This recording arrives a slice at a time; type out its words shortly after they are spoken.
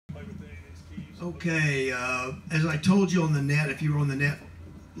Okay, as I told you on the net, if you were on the net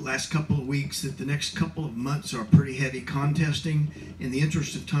last couple of weeks, that the next couple of months are pretty heavy contesting. In the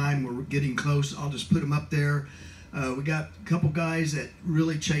interest of time, we're getting close. I'll just put them up there. We got a couple guys that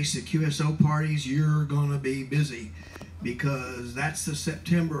really chase the QSO parties. You're going to be busy because that's the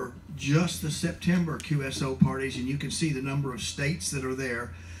September, just the September QSO parties, and you can see the number of states that are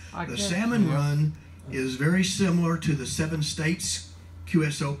there. The Salmon Run is very similar to the 7 states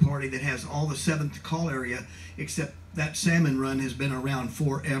QSO party that has all the 7th call area, except that Salmon Run has been around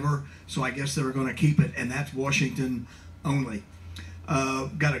forever, so I guess they're going to keep it, and that's Washington only.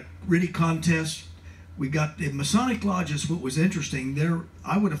 Got a Riddy contest. We got the Masonic Lodges. What was interesting there,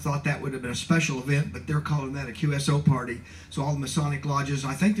 I would have thought that would have been a special event, but they're calling that a QSO party. So all the Masonic Lodges,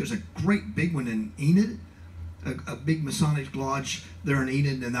 I think there's a great big one in Enid, a big Masonic Lodge there in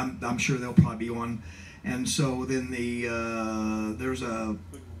Enid, and I'm sure they'll probably be on. And so then there's a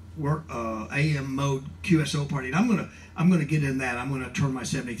AM mode QSO party, and I'm gonna get in that. I'm gonna turn my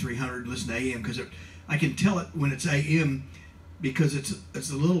 7300 and listen to AM because I can tell it when it's AM because it's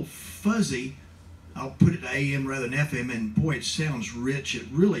a little fuzzy. I'll put it to AM rather than FM, and boy, it sounds rich. It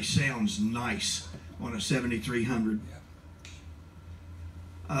really sounds nice on a 7300.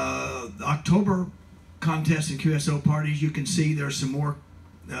 The October contest and QSO parties, you can see there's some more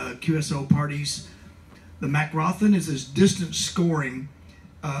QSO parties. The MacRothan is this distance scoring,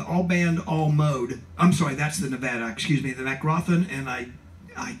 all band, all mode. I'm sorry, that's the Nevada, excuse me. The MacRothan, and I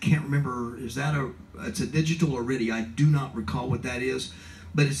can't remember, it's a digital or Riddy. I do not recall what that is,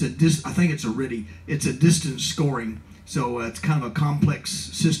 but I think it's a Riddy. It's a distance scoring, so it's kind of a complex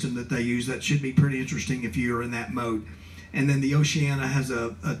system that they use. That should be pretty interesting if you're in that mode. And then the Oceana has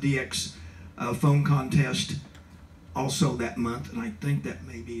a DX phone contest also that month, and I think that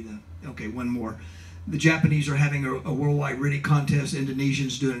may be okay, one more. The Japanese are having a worldwide Riddy contest.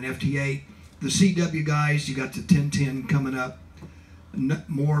 Indonesians doing an FT8. The CW guys, you got the 1010 coming up.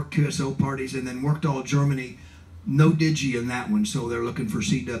 More QSO parties, and then Workdoll Germany, no Digi in that one, so they're looking for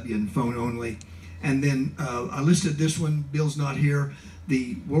CW and phone only. And then I listed this one. Bill's not here.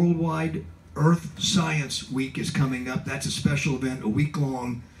 The Worldwide Earth Science Week is coming up. That's a special event, a week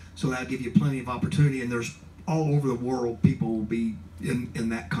long, so that'll give you plenty of opportunity. And there's all over the world people will be in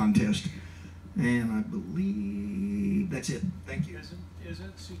that contest. And I believe that's it. Thank you.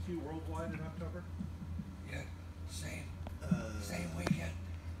 Isn't CQ Worldwide in October? Yeah, same weekend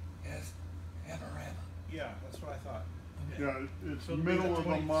as Panorama. Yeah, that's what I thought. Okay. Yeah, it's So the middle of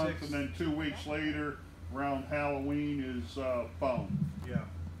the month, and then 2 weeks later, around Halloween, is phone. Yeah.